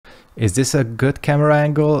Is this a good camera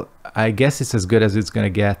angle? I guess it's as good as it's gonna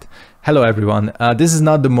get. Hello everyone. This is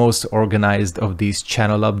not the most organized of these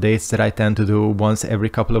channel updates that I tend to do once every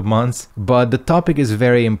couple of months, but the topic is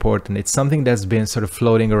very important. It's something that's been sort of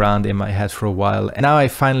floating around in my head for a while, and now I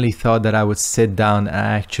finally thought that I would sit down and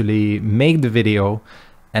actually make the video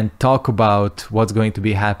and talk about what's going to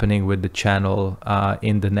be happening with the channel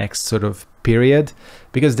in the next sort of period,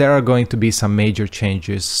 because there are going to be some major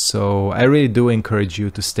changes. So I really do encourage you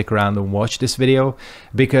to stick around and watch this video,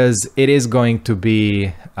 because it is going to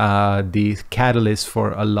be the catalyst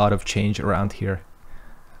for a lot of change around here.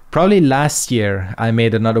 Probably last year, I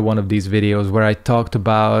made another one of these videos where I talked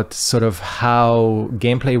about sort of how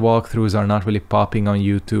gameplay walkthroughs are not really popping on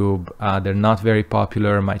YouTube. They're not very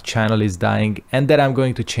popular, my channel is dying, and that I'm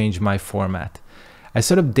going to change my format. I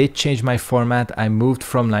sort of did change my format. I moved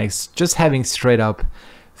from like just having straight up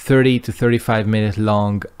 30 to 35 minute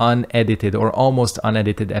long, unedited or almost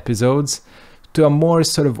unedited episodes, to a more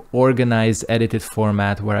sort of organized, edited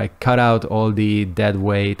format where I cut out all the dead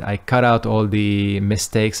weight, I cut out all the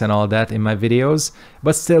mistakes and all that in my videos,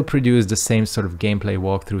 but still produce the same sort of gameplay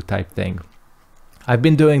walkthrough type thing. I've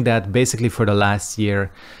been doing that basically for the last year,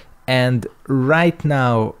 and right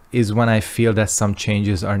now is when I feel that some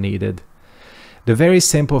changes are needed. The very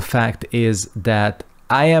simple fact is that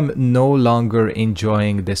I am no longer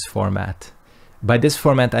enjoying this format. By this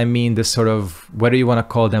format, I mean the sort of, whether you want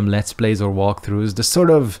to call them Let's Plays or walkthroughs, the sort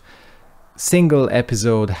of single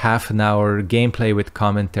episode, half an hour gameplay with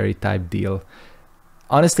commentary type deal.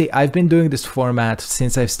 Honestly, I've been doing this format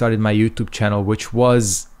since I've started my YouTube channel, which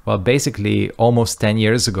was, well, basically almost 10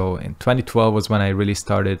 years ago. In 2012 was when I really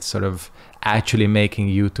started sort of actually making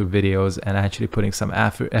YouTube videos and actually putting some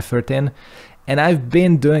effort in. And I've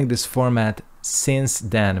been doing this format since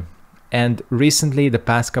then. And recently, the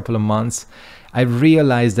past couple of months, I've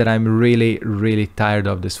realized that I'm really tired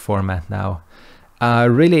of this format now.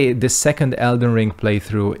 Really, the second Elden Ring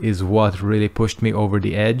playthrough is what really pushed me over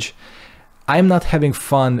the edge. I'm not having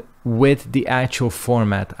fun with the actual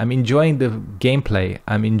format. I'm enjoying the gameplay,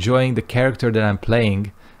 I'm enjoying the character that I'm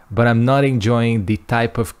playing, but I'm not enjoying the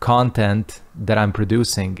type of content that I'm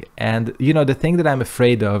producing. And you know, the thing that I'm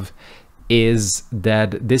afraid of is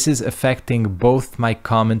that this is affecting both my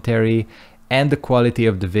commentary and the quality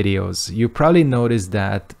of the videos. You probably noticed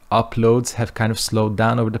that uploads have kind of slowed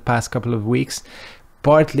down over the past couple of weeks.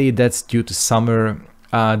 Partly that's due to summer.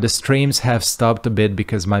 The streams have stopped a bit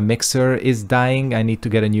because my mixer is dying. I need to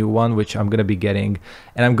get a new one, which I'm gonna be getting.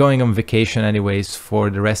 And I'm going on vacation anyways for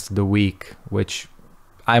the rest of the week, which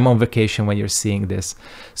I'm on vacation when you're seeing this.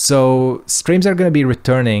 So streams are gonna be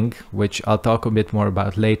returning, which I'll talk a bit more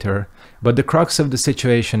about later. But the crux of the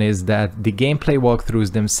situation is that the gameplay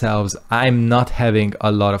walkthroughs themselves, I'm not having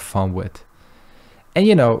a lot of fun with. And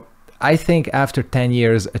you know, I think after 10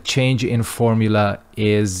 years, a change in formula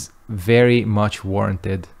is very much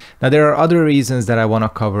warranted. Now, there are other reasons that I want to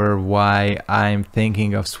cover why I'm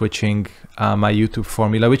thinking of switching my YouTube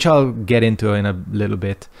formula, which I'll get into in a little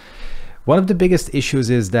bit. One of the biggest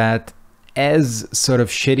issues is that, as sort of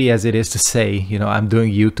shitty as it is to say, you know, I'm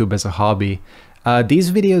doing YouTube as a hobby,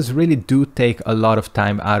 these videos really do take a lot of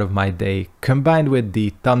time out of my day, combined with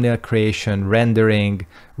the thumbnail creation, rendering,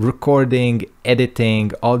 recording,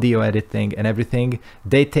 editing, audio editing, and everything.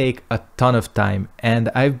 They take a ton of time. And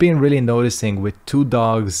I've been really noticing with 2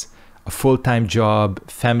 dogs, a full-time job,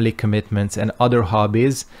 family commitments, and other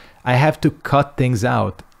hobbies, I have to cut things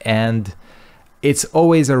out. And it's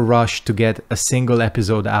always a rush to get a single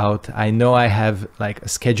episode out. I know I have like a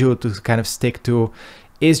schedule to kind of stick to.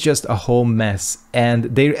 Is just a whole mess, and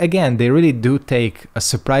they really do take a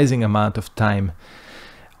surprising amount of time.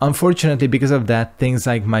 Unfortunately, because of that, things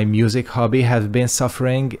like my music hobby have been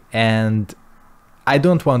suffering, and I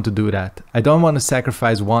don't want to do that. I don't want to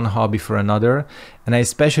sacrifice one hobby for another, and I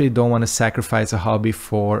especially don't want to sacrifice a hobby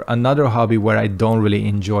for another hobby where I don't really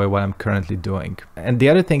enjoy what I'm currently doing. And the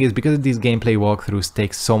other thing is, because these gameplay walkthroughs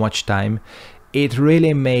take so much time, it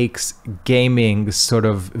really makes gaming sort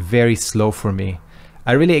of very slow for me.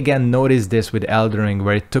 I really again noticed this with Elden Ring,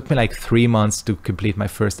 where it took me like 3 months to complete my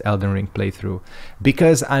first Elden Ring playthrough,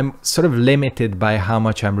 because I'm sort of limited by how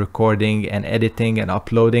much I'm recording and editing and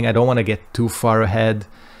uploading. I don't want to get too far ahead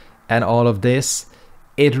and all of this.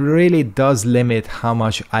 It really does limit how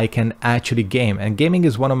much I can actually game, and gaming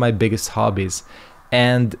is one of my biggest hobbies,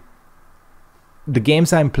 and the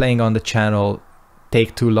games I'm playing on the channel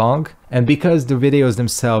take too long, and because the videos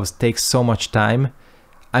themselves take so much time,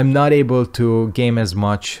 I'm not able to game as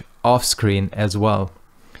much off screen as well.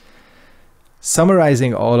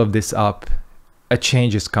 Summarizing all of this up, a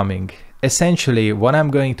change is coming. Essentially, what I'm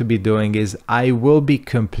going to be doing is I will be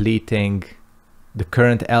completing the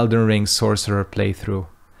current Elden Ring Sorcerer playthrough.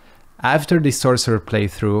 After the Sorcerer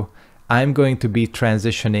playthrough, I'm going to be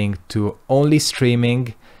transitioning to only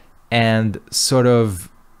streaming and sort of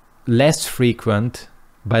less frequent.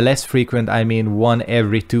 By less frequent, I mean one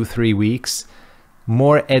every 2-3 weeks,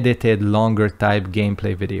 more edited, longer type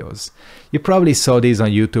gameplay videos. You probably saw these on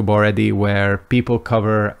YouTube already where people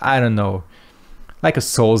cover, I don't know, like a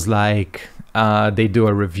Souls-like, they do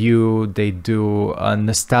a review, they do a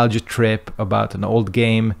nostalgia trip about an old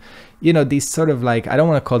game. You know, these sort of like, I don't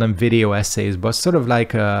want to call them video essays, but sort of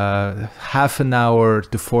like a half an hour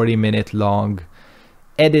to 40-minute long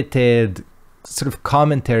edited sort of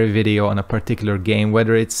commentary video on a particular game,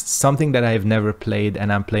 whether it's something that I've never played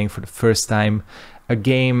and I'm playing for the first time, a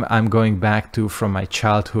game I'm going back to from my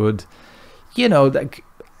childhood. You know, like,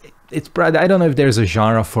 it's, I don't know if there's a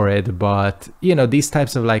genre for it, but you know, these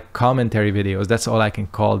types of like commentary videos, that's all I can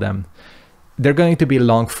call them. They're going to be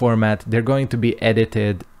long format, they're going to be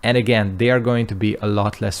edited, and again, they are going to be a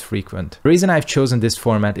lot less frequent. The reason I've chosen this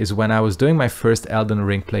format is when I was doing my first Elden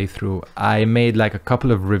Ring playthrough, I made like a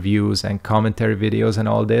couple of reviews and commentary videos and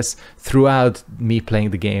all this throughout me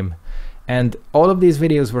playing the game. And all of these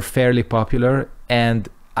videos were fairly popular, and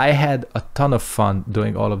I had a ton of fun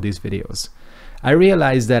doing all of these videos. I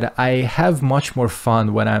realized that I have much more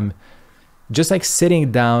fun when I'm just like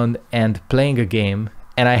sitting down and playing a game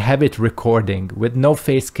and I have it recording with no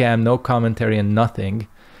face cam, no commentary and nothing.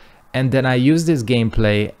 And then I use this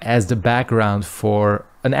gameplay as the background for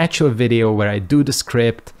an actual video where I do the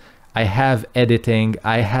script, I have editing,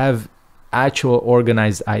 I have actual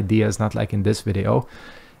organized ideas, not like in this video.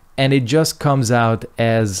 And it just comes out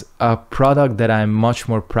as a product that I'm much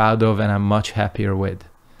more proud of and I'm much happier with.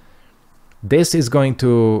 This is going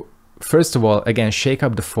to, first of all, again, shake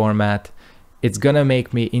up the format. It's gonna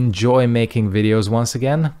make me enjoy making videos once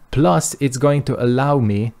again. Plus, it's going to allow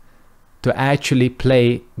me to actually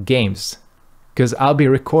play games because I'll be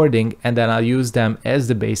recording and then I'll use them as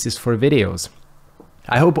the basis for videos.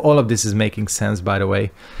 I hope all of this is making sense, by the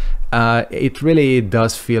way. It really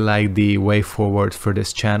does feel like the way forward for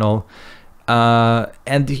this channel.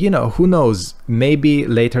 And you know, who knows, maybe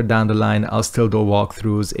later down the line I'll still do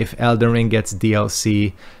walkthroughs. If Elden Ring gets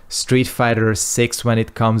DLC, Street Fighter 6 when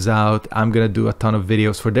it comes out, I'm gonna do a ton of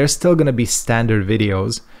videos for. There's still gonna be standard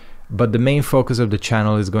videos, but the main focus of the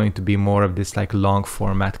channel is going to be more of this like long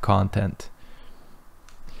format content.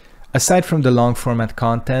 Aside from the long format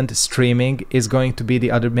content, streaming is going to be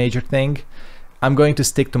the other major thing. I'm going to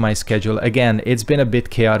stick to my schedule. Again, it's been a bit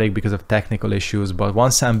chaotic because of technical issues, but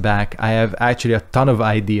once I'm back, I have actually a ton of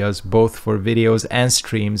ideas, both for videos and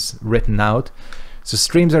streams written out. So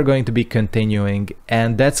streams are going to be continuing,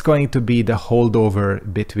 and that's going to be the holdover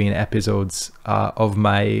between episodes of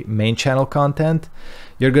my main channel content.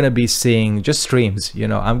 You're going to be seeing just streams, you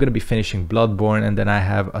know, I'm going to be finishing Bloodborne and then I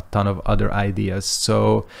have a ton of other ideas.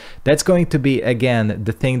 So that's going to be, again,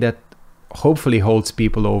 the thing that hopefully holds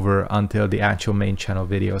people over until the actual main channel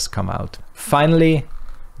videos come out. Finally,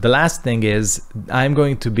 the last thing is I'm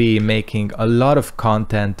going to be making a lot of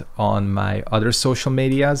content on my other social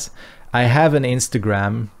medias. I have an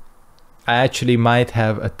Instagram. I actually might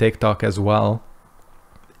have a TikTok as well.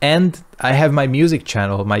 And I have my music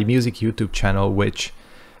channel, my music YouTube channel, which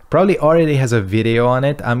probably already has a video on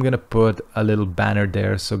it. I'm gonna put a little banner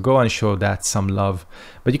there, so go and show that some love.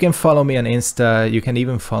 But you can follow me on Insta, you can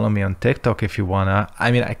even follow me on TikTok if you wanna.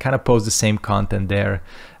 I mean, I kind of post the same content there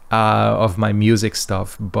of my music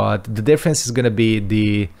stuff, but the difference is gonna be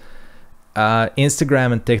the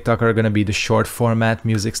Instagram and TikTok are gonna be the short format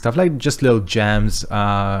music stuff, like just little jams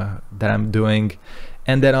that I'm doing.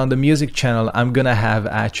 And then on the music channel, I'm gonna have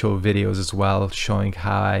actual videos as well showing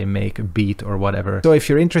how I make a beat or whatever. So if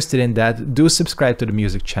you're interested in that, do subscribe to the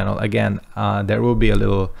music channel. Again, there will be a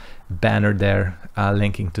little banner there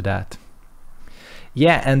linking to that.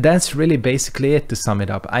 Yeah, and that's really basically it to sum it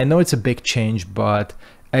up. I know it's a big change, but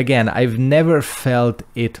again, I've never felt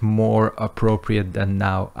it more appropriate than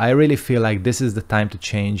now. I really feel like this is the time to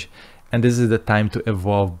change and this is the time to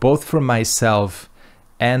evolve, both for myself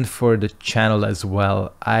and for the channel as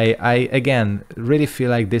well. I again really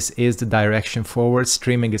feel like this is the direction forward.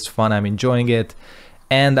 Streaming is fun, I'm enjoying it,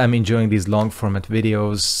 and I'm enjoying these long format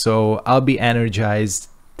videos, so I'll be energized.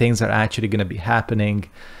 Things are actually gonna be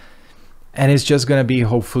happening, and it's just gonna be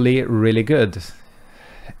hopefully really good.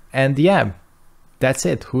 And yeah, that's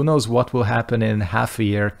it. Who knows what will happen in half a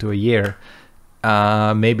year to a year.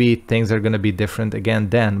 Maybe things are gonna be different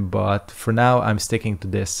again then, but for now I'm sticking to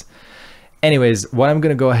this. Anyways, what I'm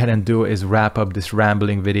gonna go ahead and do is wrap up this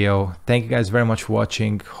rambling video. Thank you guys very much for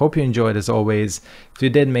watching. Hope you enjoyed as always. If you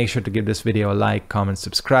did, make sure to give this video a like, comment,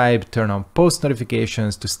 subscribe, turn on post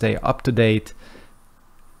notifications to stay up to date.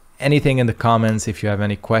 anything in the comments. If you have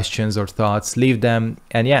any questions or thoughts, leave them.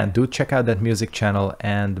 And yeah, do check out that music channel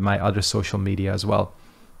and my other social media as well.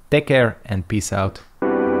 Take care and peace out.